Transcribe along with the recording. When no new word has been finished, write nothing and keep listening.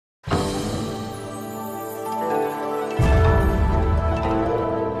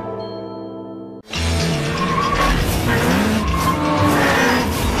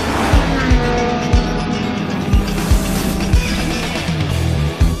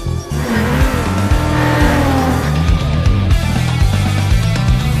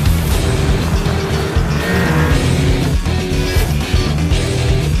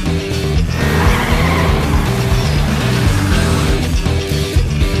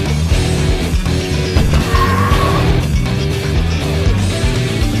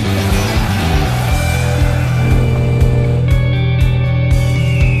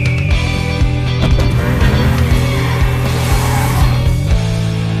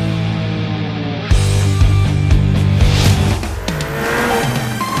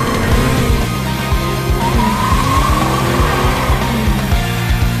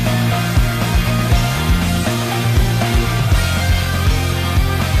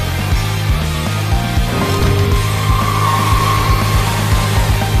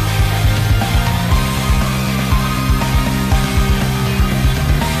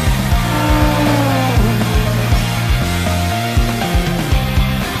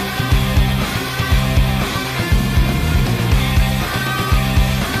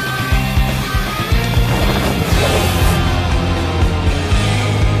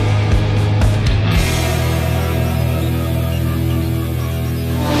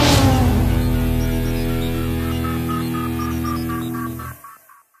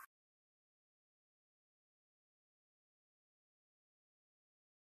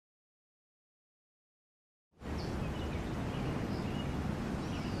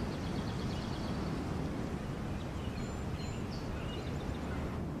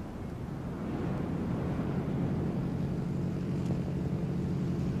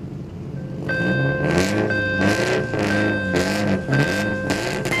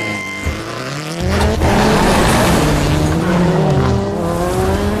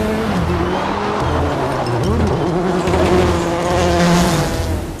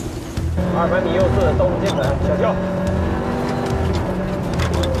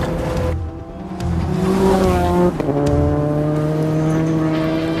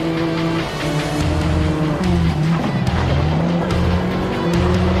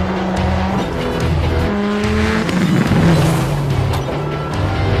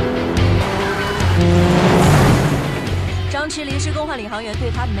弛临时更换领航员，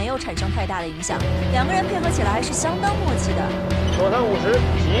对他没有产生太大的影响，两个人配合起来还是相当默契的。左转50，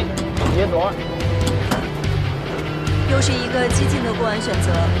急，接左。又是一个激进的过弯选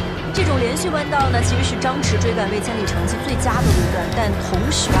择。这种连续弯道呢，其实是张弛追赶魏千里成绩最佳的路段，但同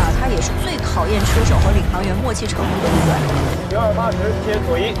时啊，它也是最考验车手和领航员默契程度的路段。右280，接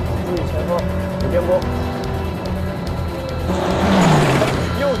左1，注意前方有颠簸。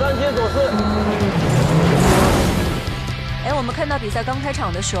右3接左4。哎，我们看到比赛刚开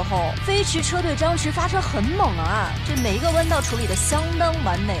场的时候，飞驰车队张弛发车很猛啊，这每一个弯道处理的相当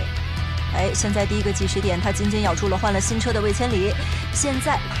完美。哎，现在第一个计时点，他紧紧咬住了换了新车的魏千里，现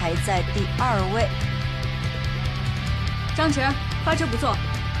在排在第2位。张弛发车不错，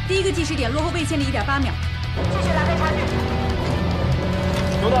第一个计时点落后魏千里1.8秒，继续拉开差距。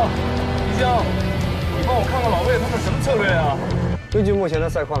刘导，李湘，你帮我看看老魏他们什么策略啊？根据目前的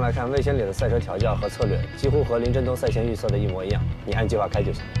赛况来看，魏千里的赛车调教和策略几乎和林振东赛前预测的一模一样，你按计划开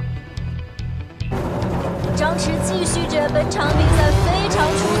就行。张弛继续着本场比赛非常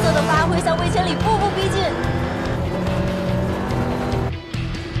出色的发挥，向魏千里步步逼近。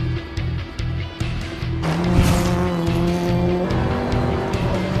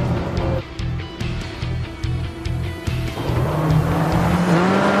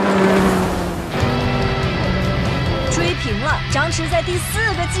追平了，张弛在第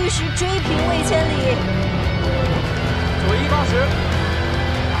4个计时追平魏千里。左180，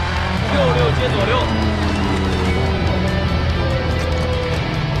右6接左6。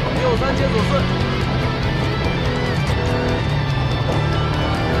右3接左4，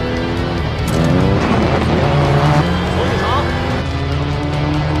左1长，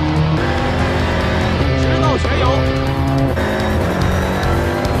直到全油。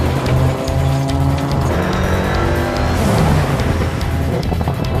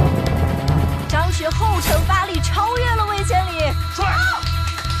张弛后程发力，超越了魏千里，帅！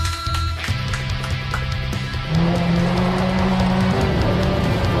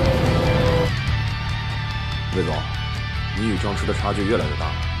魏总，你与张弛的差距越来越大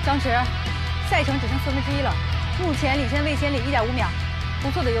了。张弛，赛程只剩1/4了，目前领先魏千里1.5秒，不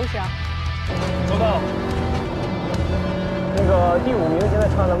错的优势啊。收到。那个第5名现在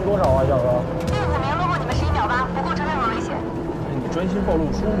差咱们多少啊，小哥？第5名落后你们11秒8，不构成任何危险。你专心报路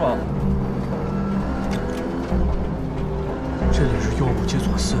书吗？这里是右5接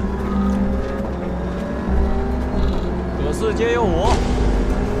左4，左4接右5。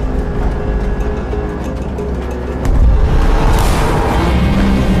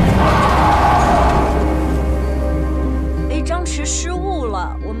张弛失误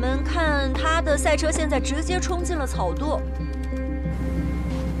了，我们看他的赛车现在直接冲进了草垛。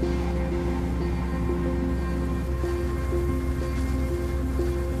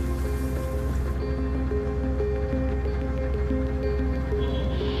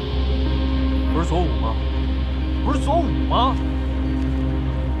不是左5吗？不是左5吗？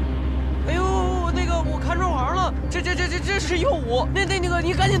哎呦，那个我看转行了，这是右5，那个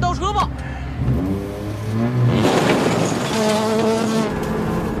你赶紧倒车吧。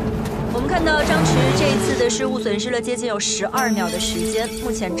我们看到张弛这一次的失误损失了接近有12秒的时间，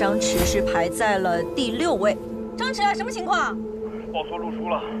目前张弛是排在了第6位。张弛，什么情况？报错路书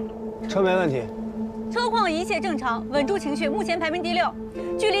了。车没问题，车况一切正常，稳住情绪，目前排名第6，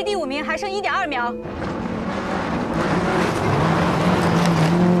距离第5名还剩1.2秒。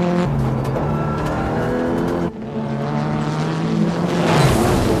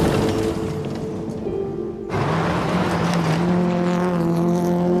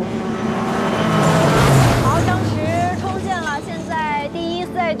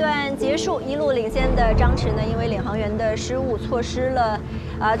一路领先的张弛呢，因为领航员的失误，错失了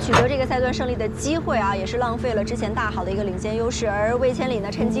取得这个赛段胜利的机会啊，也是浪费了之前大好的一个领先优势。而魏千里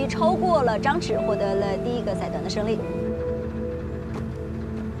呢，趁机超过了张弛，获得了第1个赛段的胜利。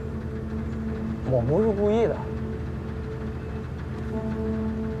我不是故意的。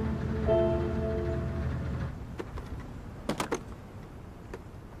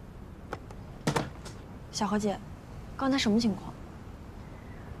小何姐，刚才什么情况？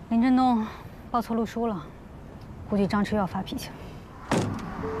林振东报错路书了，估计张弛又要发脾气了。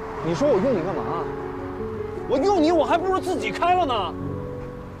你说我用你干嘛？我用你，我还不如自己开了呢。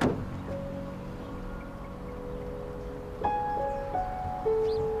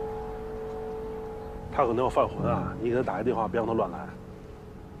他可能要犯浑啊！你给他打个电话，别让他乱来。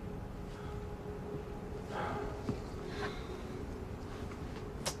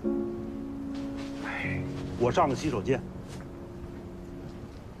哎，我上个洗手间。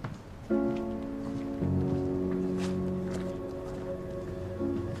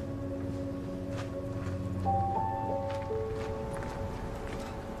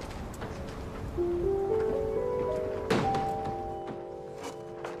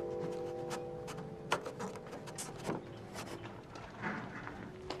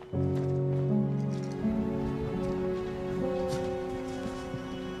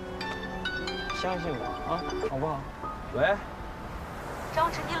相信我啊，好不好？喂，张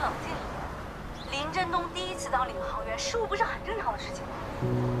弛，你冷静一点。林振东第一次当领航员，失误不是很正常的事情吗？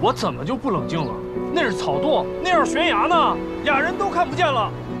我怎么就不冷静了？那是草垛，那是悬崖呢，俩人都看不见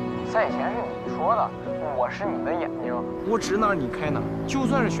了。赛前是你说的，我是你的眼睛，我指哪你开哪。就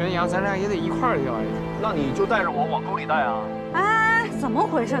算是悬崖，咱俩也得一块儿掉下去。那你就带着我往沟里带啊！哎，怎么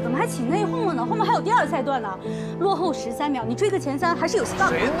回事？怎么还起内讧了呢？后面还有第二赛段呢，落后13秒，你追个前3还是有希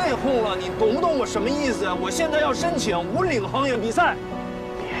望的。谁内讧了？你懂不懂我什么意思？我现在要申请无领航员比赛。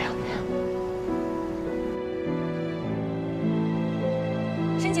别呀，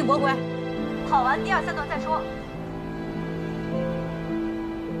申请驳回，跑完第2赛段再说。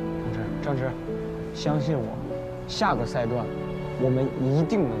张弛，相信我，下个赛段我们一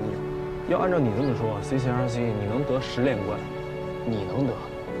定能赢。要按照你这么说，CCRC 你能得10连冠，你能得。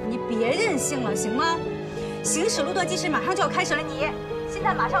你别任性了，行吗？行驶路段计时马上就要开始了，你现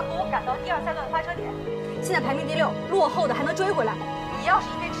在马上给我赶到第2赛段的发车点。现在排名第6，落后的还能追回来。你要是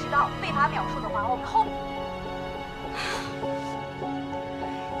因为迟到被罚秒数的话，我们后面。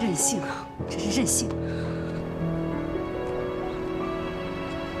任性啊，真是任性。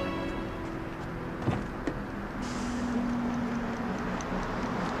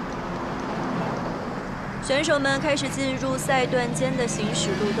选手们开始进入赛段间的行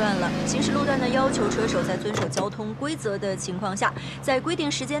驶路段了。行驶路段呢，要求车手在遵守交通规则的情况下，在规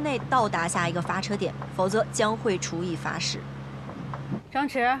定时间内到达下一个发车点，否则将会处以罚时。张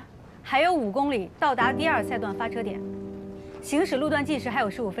弛，还有5公里到达第2赛段发车点，行驶路段计时还有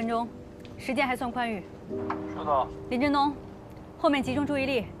15分钟，时间还算宽裕。收到。林振东，后面集中注意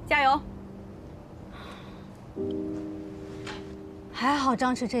力，加油！还好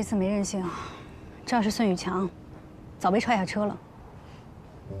张弛这次没任性。这要是孙宇强，早被踹下车了。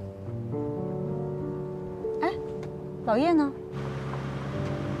哎，老叶呢？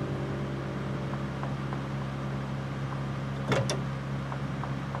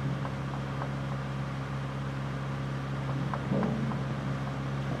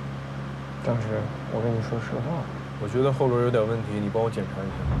张弛，我跟你说实话，我觉得后轮有点问题，你帮我检查一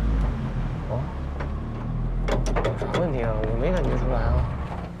下。哦，有啥问题啊？我没感觉出来啊。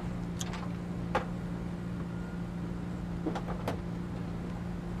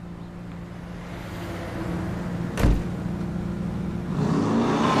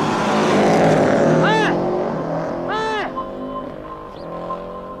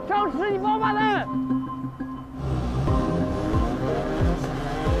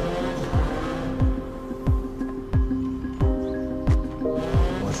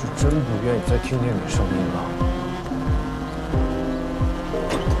真不愿意再听见你声音了。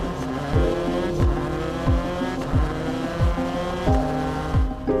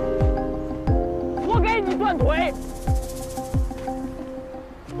我给你断腿！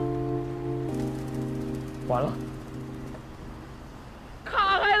完了，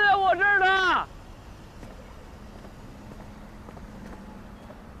卡还在我这儿呢。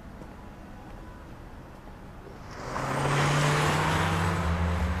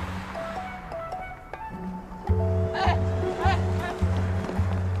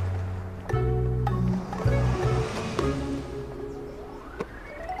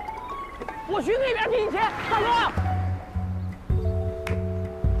我去那边给你钱，大哥。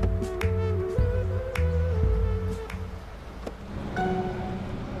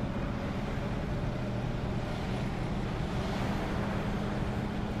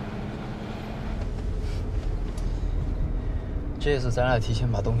这次咱俩提前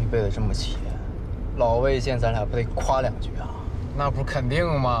把东西备得这么齐，老魏见咱俩不得夸2句啊？那不肯定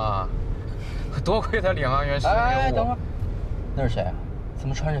吗？多亏他领航员识别我。哎，等会儿，那是谁啊？怎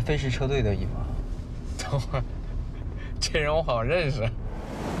么穿着飞驰车队的衣服？等会儿，这人我好像认识。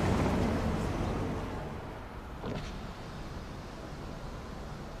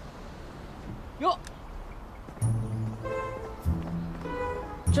哟，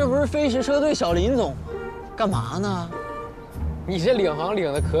这不是飞驰车队小林总吗？干嘛呢？你这领航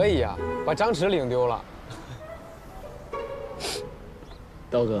领的可以啊，把张弛领丢了。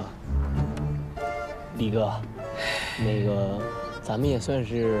刀哥，李哥，那个，咱们也算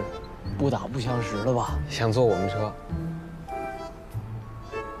是不打不相识了吧？想坐我们车？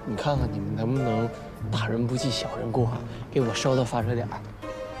你看看你们能不能大人不计小人过，给我捎到发车点。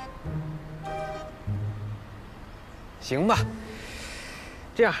行吧，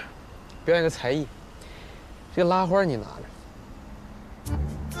这样，表演个才艺。这个拉花你拿着，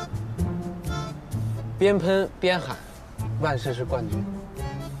边喷边喊，万事是冠军。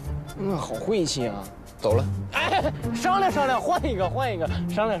好晦气啊！走了。哎，商量商量，换一个，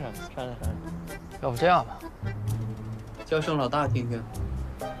商量。要不这样吧，叫声老大听听。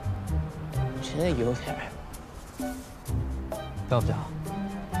这有点。要不要？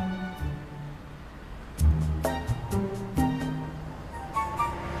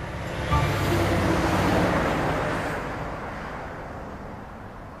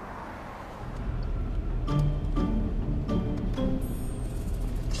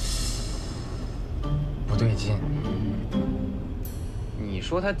不对劲。你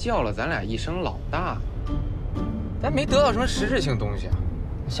说他叫了咱俩一声老大，咱没得到什么实质性东西啊。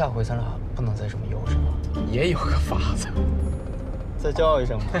下回咱俩不能再这么悠着了。也有个法子。再叫一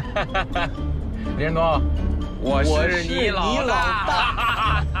声吧。林振东，我是你老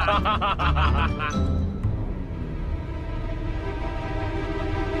大。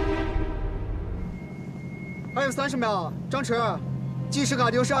还有30秒，张弛，计时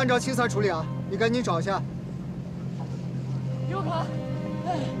卡丢失，按照清算处理啊！你赶紧找一下。有卡，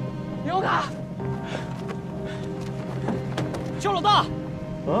有卡。叫老大，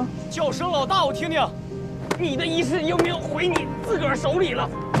叫声老大，我听听。你的仪式有没有回你自个儿手里了？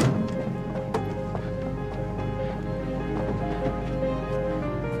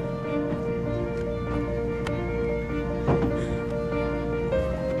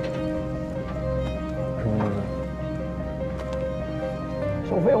什么意思？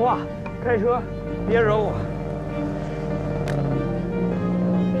少废话，开车，别惹我。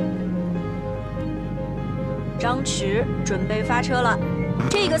张弛准备发车了。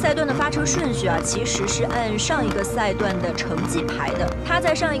这个赛段的发车顺序啊，其实是按上一个赛段的成绩排的。他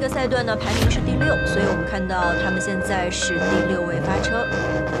在上一个赛段呢排名是第6，所以我们看到他们现在是第6位发车。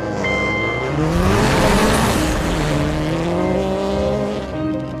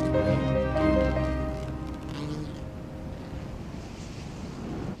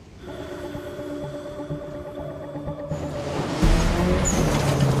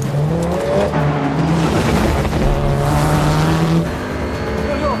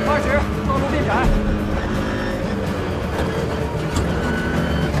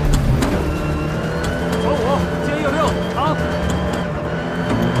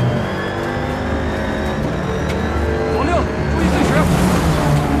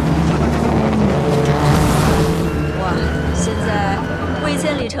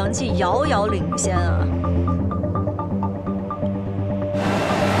成绩遥遥领先啊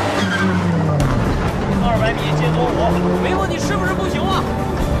！200米接左5，没问题，是不是不行啊？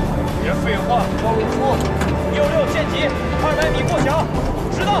别废话，往里出。66见急，200米过墙，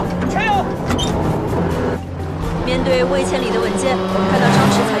知道，全有。面对魏千里的稳健，我们看到张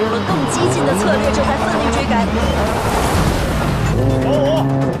弛采用了更激进的策略，这才奋力追赶。左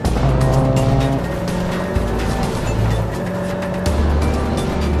5。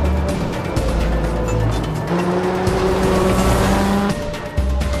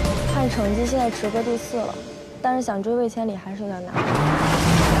成绩现在直搁第4了，但是想追魏千里还是有点难。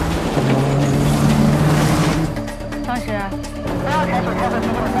张弛，不要采取太过激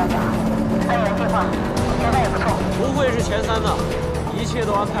进的战法，按原计划，现在也不错。不会是前3的，一切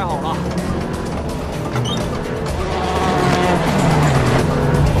都安排好了。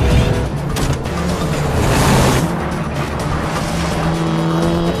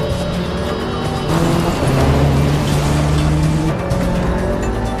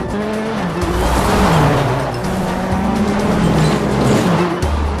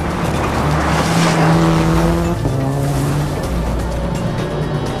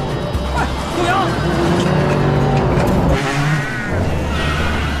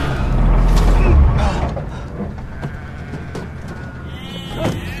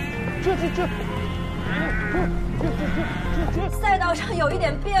赛道上有一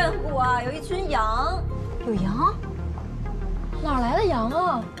点变故啊，有一群羊。有羊？哪来的羊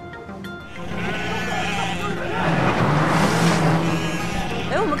啊？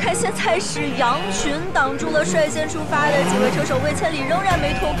哎，我们看现在是羊群挡住了率先出发的几位车手，魏千里仍然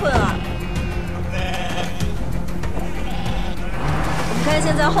没脱困啊。我们看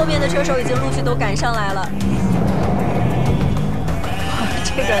现在后面的车手已经陆续都赶上来了。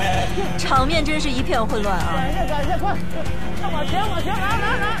这个场面真是一片混乱啊！赶一下，快！往前，来！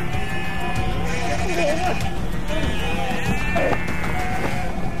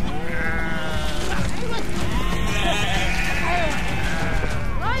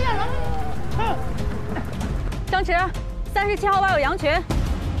张弛，37号弯有羊群，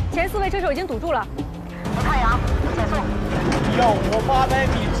前4位车手已经堵住了。不看羊，减速。要我800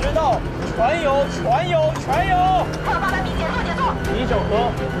米直道，全有！还有800米，减速！李小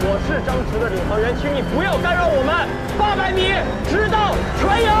河，我是张弛的领航员，请你不要干扰我们。800米直道，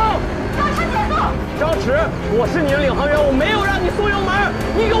全有！让他减速！张弛，我是你的领航员，我没有让你松油门，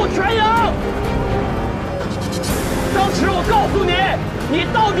你给我全赢！张弛，我告诉你，你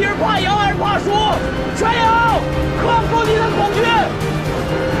到底是怕赢还是怕输？全赢！克服你的恐惧！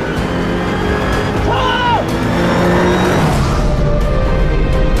冲！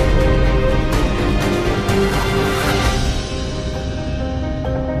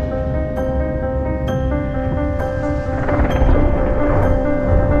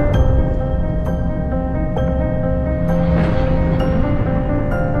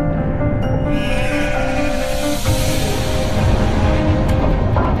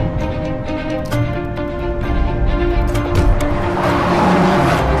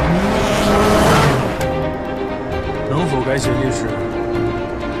 改写历史，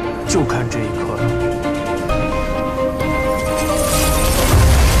就看这一刻了。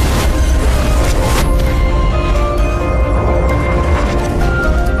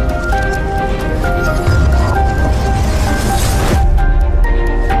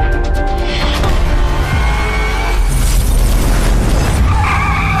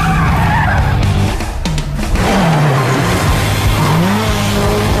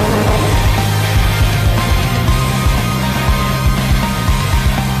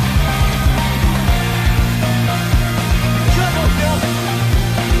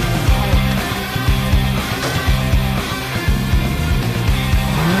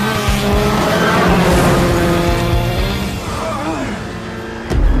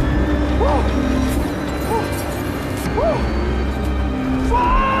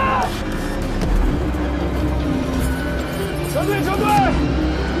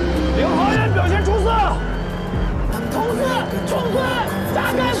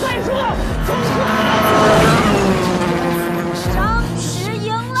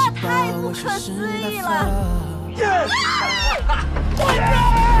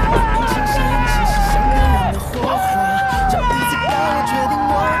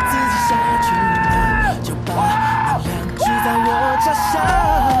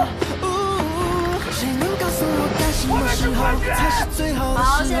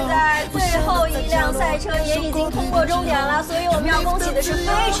好，现在最后一辆赛车也已经通过终点了，所以我们要恭喜的是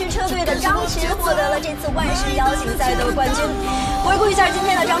飞驰车队的张弛获得了这次万世邀请赛的冠军。回顾一下今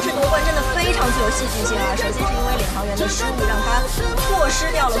天的张弛夺冠，真的非常具有戏剧性啊！首先是因为领航员的失误，让他错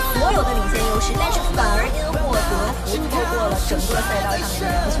失掉了所有的领先优势，但是反而因祸得福，错过了整个赛道上面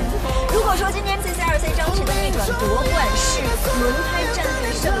的羊群。如果说今天 CCRC 张弛的逆转夺冠是轮胎战队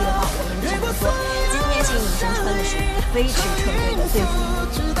胜利的话，我们只能说今天幸运女神穿的是飞驰车队的队服。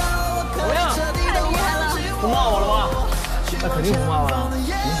怎么样？太厉害了！不骂我了吧？那肯定不骂了，你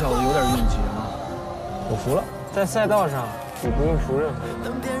小子有点运气啊！我服了，在赛道上你不用服任何人。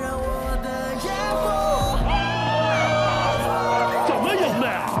怎么赢的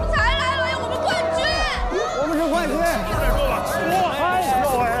呀？才来了，我们冠军！我们是冠军！快点说吧，我还有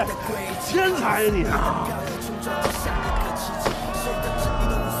哎，天才呀你啊！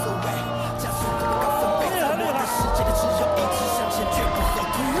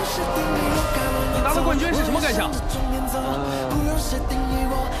你拿到冠军是什么感想？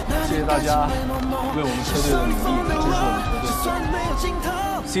谢谢大家为我们车队的努力支持我们车队。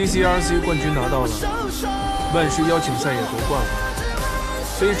CCRC 冠军拿到了，万世邀请赛也夺冠了，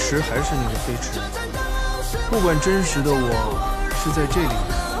飞驰还是那个飞驰。不管真实的我是在这里，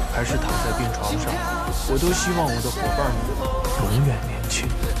还是躺在病床上，我都希望我的伙伴们永远年轻，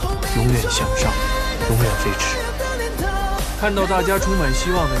永远向上，永远飞驰。看到大家充满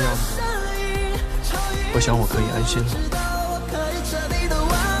希望的样子，我想我可以安心了。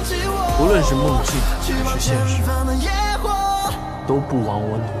无论是梦境还是现实，都不枉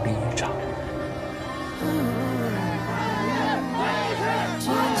我努力一场。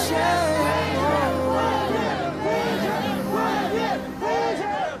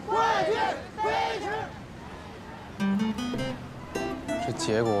这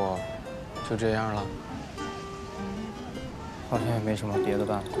结果就这样了，好像也没什么别的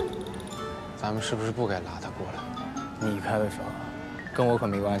办法。咱们是不是不该拉他过来？你开的手，跟我可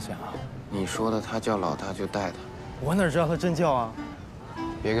没关系啊。你说的他叫老大就带他，我哪知道他真叫啊？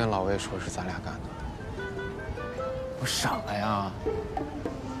别跟老魏说是咱俩干的。我傻了呀！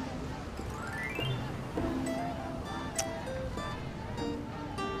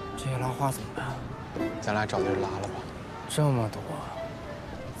这些拉花怎么办？咱俩找地儿拉了吧。这么多，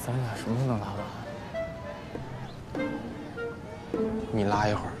咱俩什么时候能拉完？你拉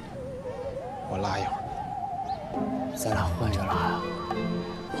一会儿，我拉一会儿，咱俩换着拉呀。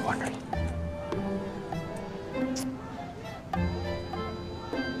换着拉。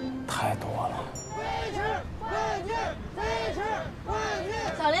太多了。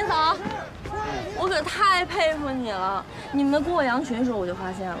小林嫂，佩服你了！你们的过洋群时候我就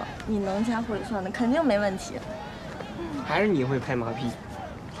发现了，你能掐会算的，肯定没问题。还是你会拍马屁？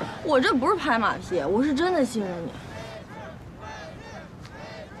我这不是拍马屁，我是真的信任你。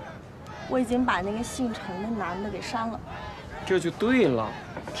我已经把那个姓陈的男的给删了。这就对了，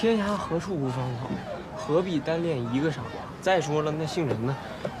天涯何处无芳草，何必单恋一个傻瓜？再说了，那姓陈的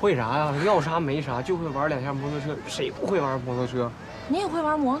会啥呀？要啥没啥，就会玩两下摩托车，谁不会玩摩托车？你也会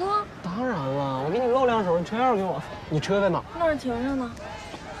玩摩托？当然了，我给你露两手，你车钥匙给我。你车在哪？那儿停着呢。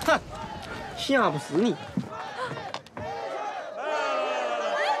哼，吓不死你！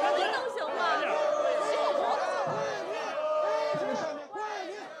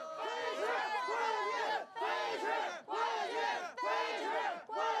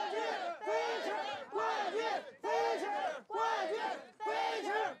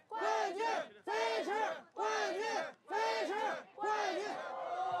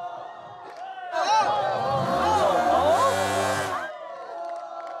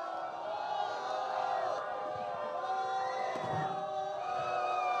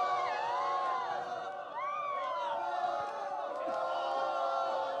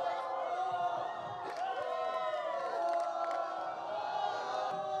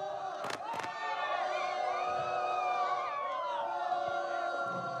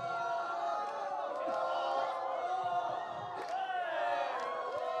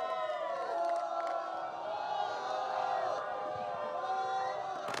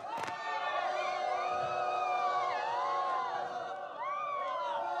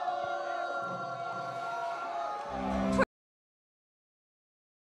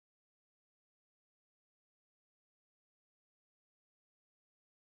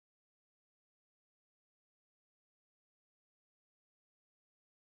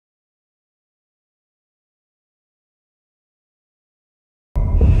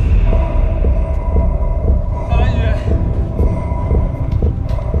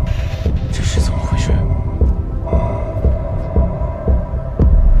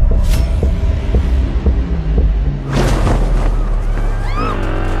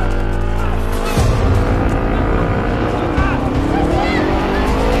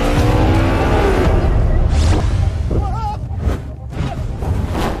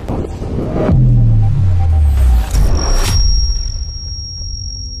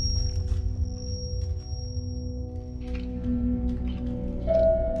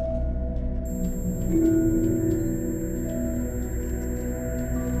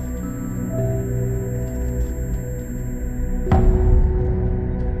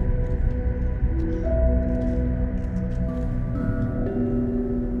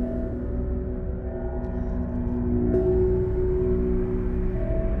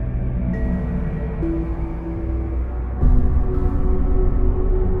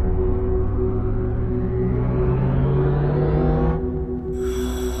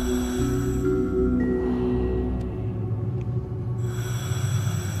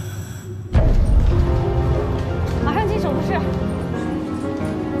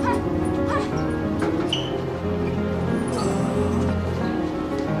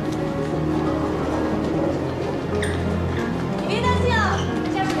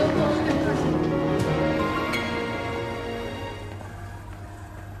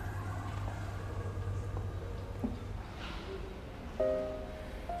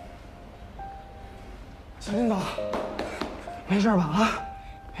小领导，没事吧？啊，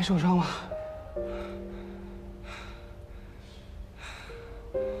没受伤吧？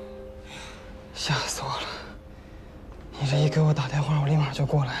吓死我了！你这一给我打电话，我立马就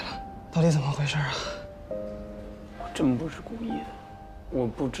过来了。到底怎么回事啊？我真不是故意的，我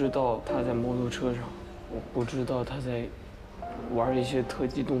不知道他在摩托车上，我不知道他在玩一些特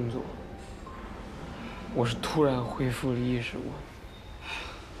技动作。我是突然恢复了意识，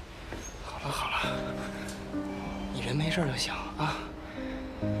好了好了，你人没事就行啊。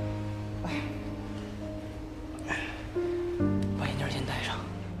把眼镜先戴上。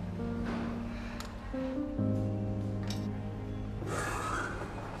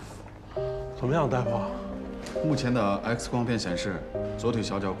怎么样，大夫？目前的 X 光片显示，左腿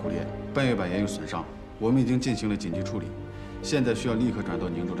小脚骨裂，半月板也有损伤。我们已经进行了紧急处理，现在需要立刻转到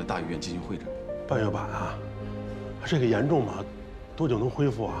宁州的大医院进行会诊。半月板啊，这个严重吗？多久能恢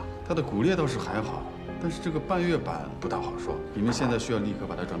复啊？他的骨裂倒是还好，但是这个半月板不大好说。你们现在需要立刻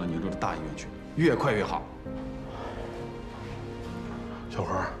把他转到宁州的大医院去，越快越好。小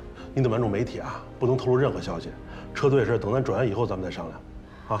何，你得瞒住媒体啊，不能透露任何消息。车队是等咱转院以后咱们再商量，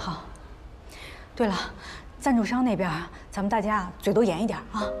啊。好。对了，赞助商那边咱们大家嘴都严一点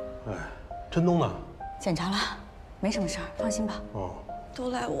啊。哎，振东呢？检查了，没什么事儿，放心吧。哦，都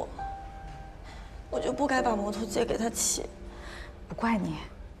赖我。我就不该把摩托借给他骑。不怪你，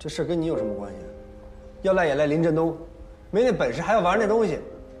这事跟你有什么关系？要赖也赖林振东，没那本事还要玩那东西。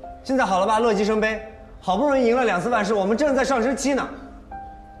现在好了吧，乐极生悲，好不容易赢了2次万事，我们正在上升期呢。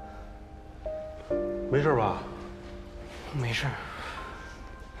没事吧？没事。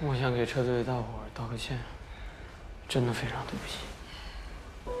我想给车队的大伙道个歉，真的非常对不起。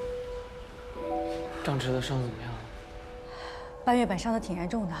张弛的伤怎么样？半月板伤得挺严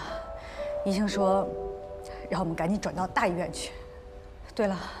重的，医生说让我们赶紧转到大医院去。对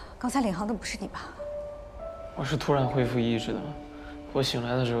了，刚才领航的不是你吧？我是突然恢复意识的，我醒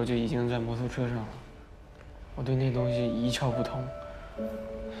来的时候就已经在摩托车上了。我对那东西一窍不通，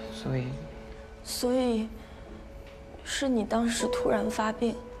所以是你当时突然发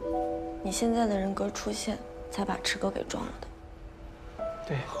病，你现在的人格出现，才把池哥给撞了的。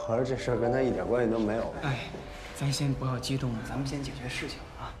对，合着这事儿跟他一点关系都没有。哎，咱先不要激动，咱们先解决事情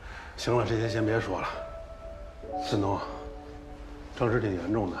啊。行了，这些先别说了。振东，张弛挺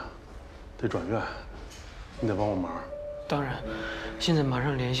严重的，得转院，你得帮我忙。当然，现在马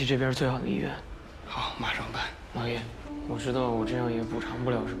上联系这边最好的医院。好，马上办。老爷，我知道我这样也补偿不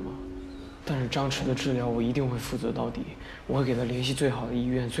了什么，但是张弛的治疗我一定会负责到底，我会给他联系最好的医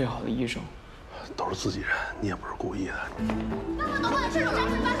院、最好的医生。都是自己人，你也不是故意的。都不能吃肉，张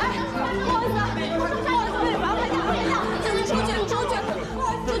弛发生什么？不好意思，不好意思，不要拍照，别照，现在出去，出去，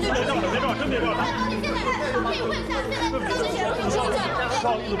别照了，别照，真别照。你现在来，可以问一下，现在当时写出去，出去。不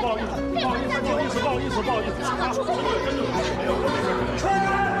好意思，不好意思，不好意思，不好意思，不好意思，不好意思。出去，真的没有，没事。出来！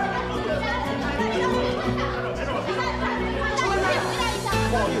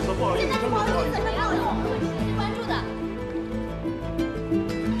不好意思，不好意思，真的不好意思，没有用，我会持续关注的。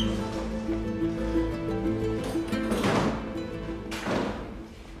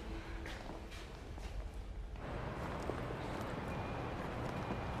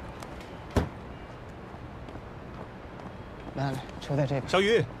来，车在这边。小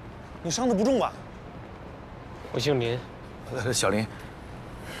雨，你伤得不重吧？我姓林。小林，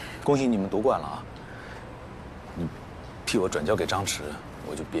恭喜你们夺冠了啊！你替我转交给张弛，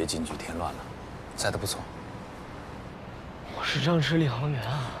我就别进去添乱了。赛得不错。我是张弛领航员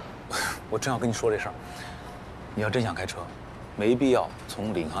啊！我正要跟你说这事儿，你要真想开车，没必要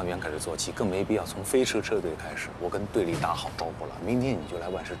从领航员开始做起，更没必要从飞车车队开始。我跟队里打好招呼了，明天你就来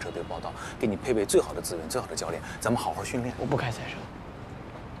万事车队报道，给你配备最好的资源、最好的教练，咱们好好训练。我不开赛车。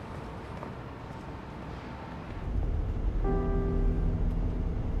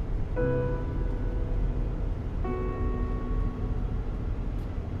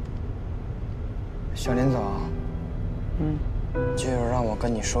小林总，就是让我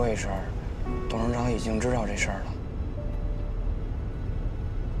跟你说一声，董事长已经知道这事儿了。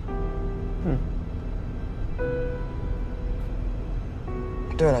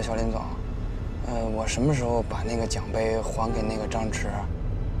对了，小林总，我什么时候把那个奖杯还给那个张弛？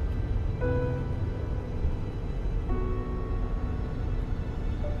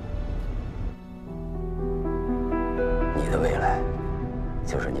你的未来，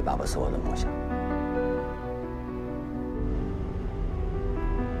就是你爸爸所有的梦想。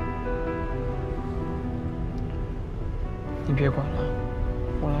你别管了，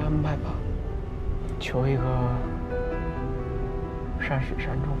我来安排吧。求一个善始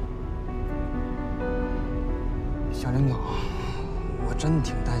善终。小林总，我真的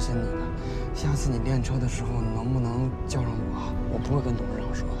挺担心你的。下次你练车的时候，能不能叫上我？我不会跟董事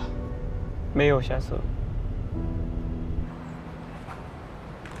长说的。没有下次。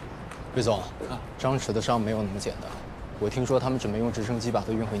魏总，张弛的伤没有那么简单。我听说他们准备用直升机把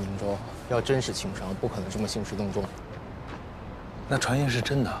他运回宁州，要真是轻伤，不可能这么兴师动众。那传言是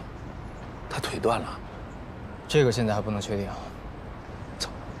真的，他腿断了。这个现在还不能确定。走。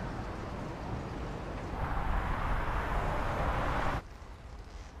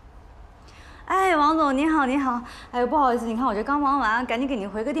哎，王总你好，你好。哎呦，不好意思，你看我这刚忙完，赶紧给您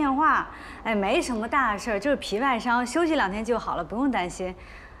回个电话。哎，没什么大事，就是皮外伤，休息2天就好了，不用担心。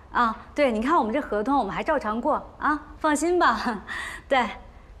啊，对，你看我们这合同，我们还照常过啊，放心吧。对，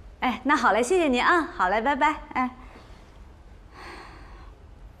哎，那好嘞，谢谢您啊，好嘞，拜拜，哎。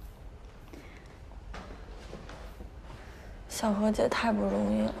小何姐太不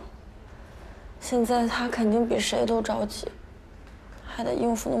容易了，现在她肯定比谁都着急，还得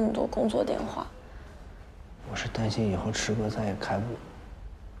应付那么多工作电话。我是担心以后池哥再也开不。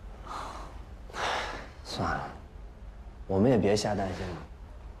算了，我们也别瞎担心了，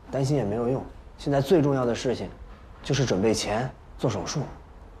担心也没有用。现在最重要的事情，就是准备钱做手术。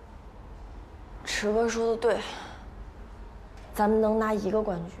池哥说的对，咱们能拿1个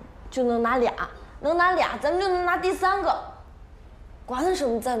冠军，就能拿俩，能拿俩，咱们就能拿第3个。管他什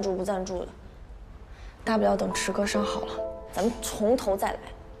么赞助不赞助的，大不了等池哥伤好了，咱们从头再来。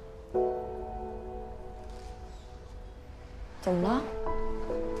怎么了？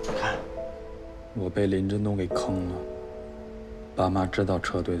看，我被林振东给坑了，爸妈知道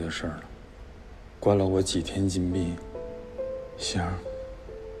车队的事儿了，关了我几天禁闭。星儿，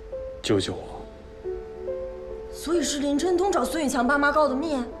救救我！所以是林振东找孙宇强爸妈告的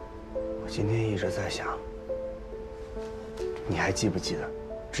密。我今天一直在想，你还记不记得，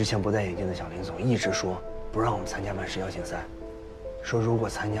之前不戴眼镜的小林总一直说不让我们参加万世邀请赛，说如果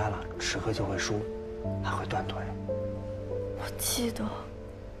参加了，池哥就会输，还会断腿。我记得。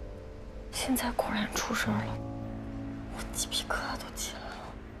现在果然出事儿了，我鸡皮疙瘩都起来了。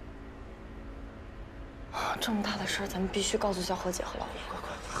啊，这么大的事儿，咱们必须告诉小何姐和老爷。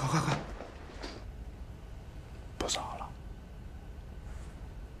快！不早了，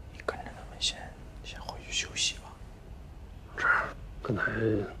你跟着他们先回去休息吧。这刚才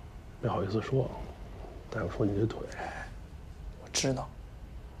没好意思说，大夫说你这腿。我知道，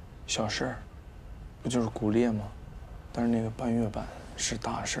小事儿，不就是骨裂吗？但是那个半月板是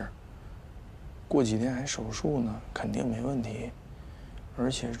大事儿，过几天还手术呢，肯定没问题。而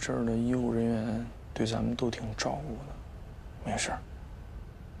且这儿的医务人员对咱们都挺照顾的，没事儿。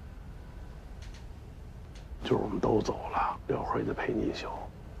就是我们都走了，廖慧得陪你一宿。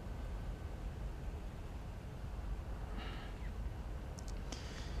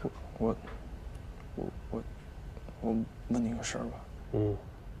我问你个事儿吧。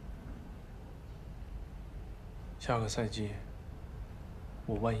下个赛季，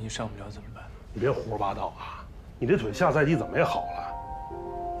我万一上不了怎么办？你别胡说八道啊！你这腿下赛季怎么也好了？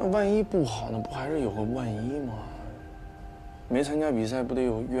那万一不好，那不还是有个万一吗？没参加比赛不得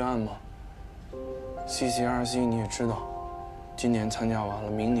有预案吗 ？CCRC 你也知道，今年参加完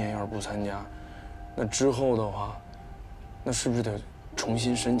了，明年要是不参加，那之后的话，那是不是得重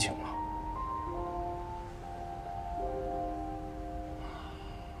新申请了？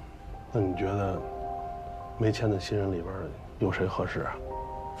那你觉得没签的新人里边有谁合适啊？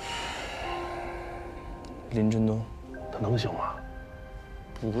林振东，他能行吗？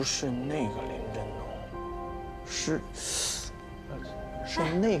不是那个林振东，是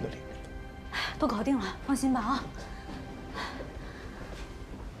那个林振东。都搞定了，放心吧啊。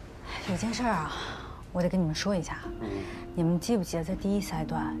有件事啊，我得跟你们说一下。你们记不记得在第一赛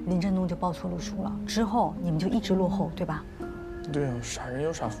段林振东就报错路数了，之后你们就一直落后，对吧？对啊，傻人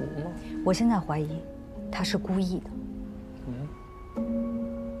有傻福嘛。我现在怀疑他是故意的。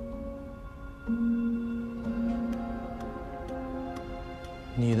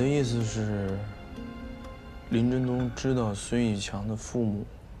你的意思是，林振东知道孙以强的父母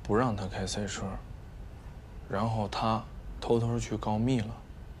不让他开赛车，然后他偷偷去告密了。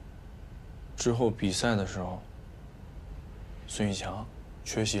之后比赛的时候，孙以强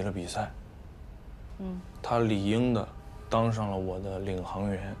缺席了比赛。他理应的当上了我的领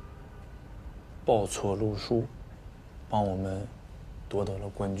航员，报错路数，帮我们夺得了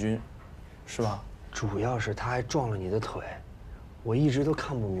冠军，是吧？主要是他还撞了你的腿，我一直都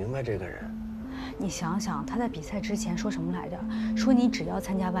看不明白这个人。你想想，他在比赛之前说什么来着？说你只要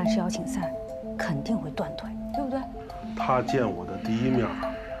参加万世邀请赛，肯定会断腿，对不对？他见我的第一面，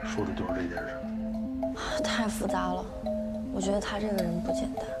说的就是这件事。太复杂了，我觉得他这个人不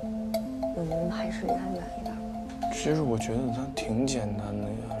简单，我们还是离他远一点。其实我觉得他挺简单的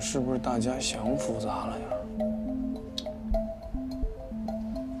呀，是不是大家想复杂了呀？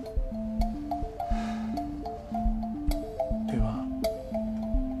对吧？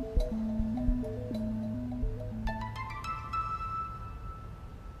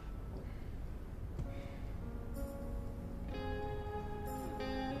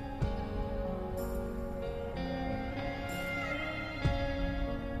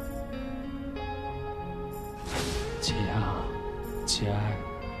姐呀，姐，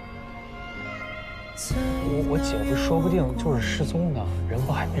我姐夫说不定就是失踪的，人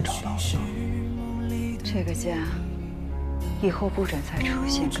不还没找到呢。这个家以后不准再出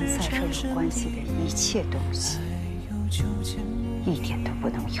现跟赛车有关系的一切东西，一点都不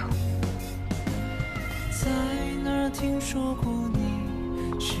能有。在哪儿听说过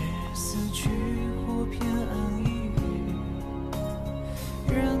你是死去或偏安一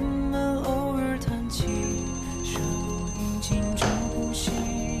隅？人们偶尔谈起，声音经常不息。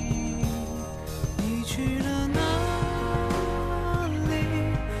你去了哪里？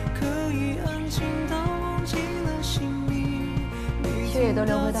可以安静到忘记了姓名。血液都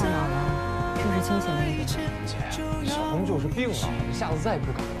流回大脑了，这是惊险的一种。姐，小红就是病了，你下次再也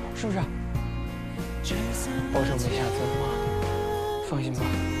不敢了，是不是？保证没下次了吗？放心吧。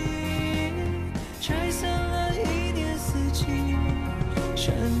拆散了一年四季，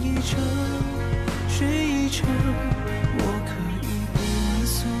山一程。睡一场，我可以不问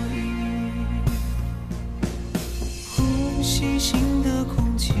所以。呼吸新的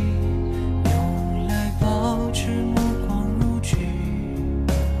空气，用来保持目光如炬，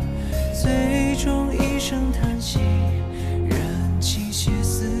最终一声叹息，任其歇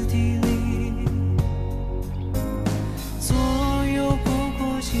斯底里。左右不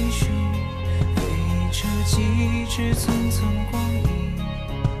过几许，飞车机智寸寸光阴。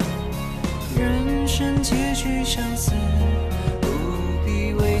人生结局相似，不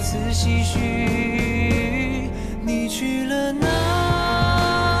必为此唏嘘。你去了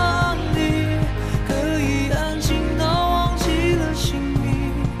哪里？可以安静到忘记了姓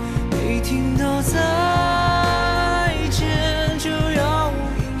名，没听到再见就杳无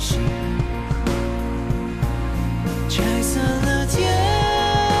音信，拆散了天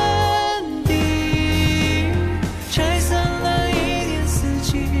地，拆散了一年四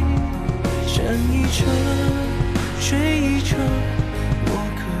季。站一程，睡一程，我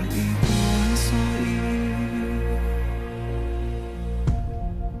可以不问所以。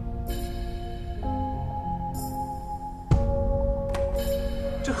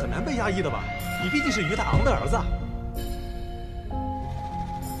这很难被压抑的吧？你毕竟是于大昂的儿子。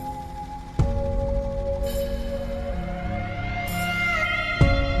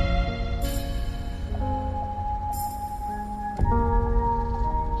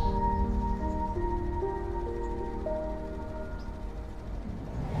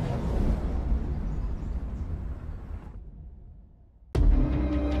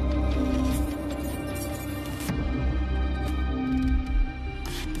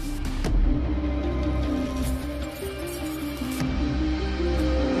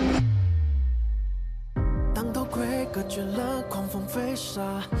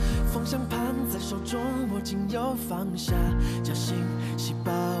方向盘在手中，我仅有放下，侥幸细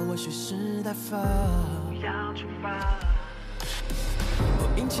胞我蓄势待发，要出发。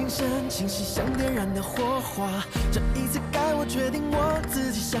引擎声清晰像点燃的火花，这一次该我决定我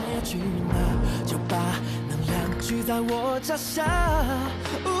自己想要去哪，就把能量聚在我脚下。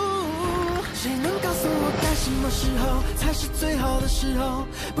谁能告诉我该什么时候才是最好的时候？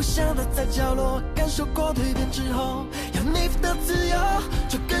不想待在角落，感受过蜕变之后，要你的自由，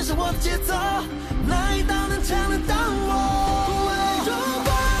就跟上我的节奏，哪一道能抢得到我？如果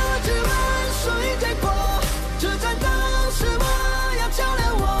只问输赢结果，这战斗是我要较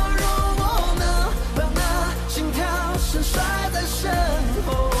量我，如我能让那心跳声甩在身后，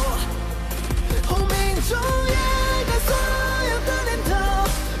后命中掩盖所有的念头，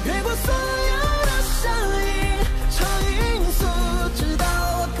越过所有的声音，超音速，直到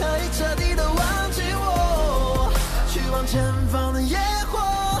我可以彻底的忘记我，去往前方的野火，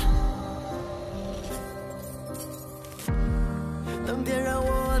能点燃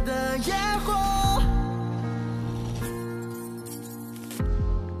我的野火。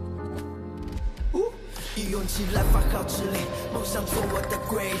以勇气来发号施令，梦想做我的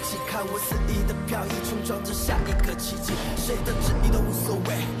轨迹，看我肆意的飘逸，冲撞着下一个奇迹，谁的旨意都无所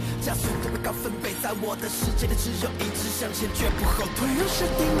谓，加速度会高分贝，在我的世界里只有一直向前，绝不后退。不用谁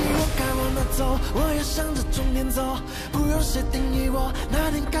定义我该往哪走，我要向着终点走，不用谁定义我哪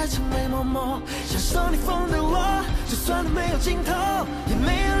天该成为某某，享受逆风的我，就算它没有尽头，也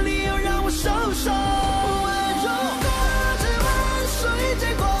没有理由让我收手。如果只问输赢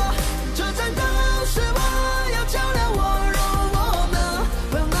结果，这战斗是我要较量我，如我能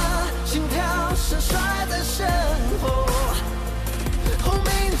让那心跳声甩在身后，后命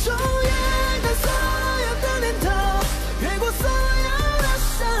中掩盖所有的念头，越过所有的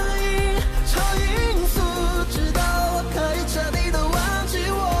声音，超音速，直到我可以彻底的忘记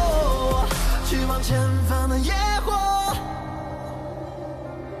我，去往前方的野火。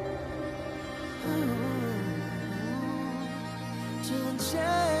只问结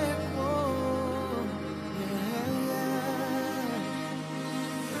果，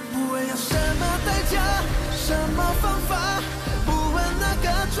不问要什么代价，什么方法，不问那个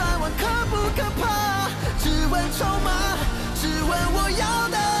转弯可不可怕，只问筹码，只问我要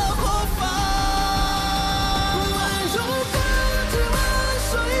的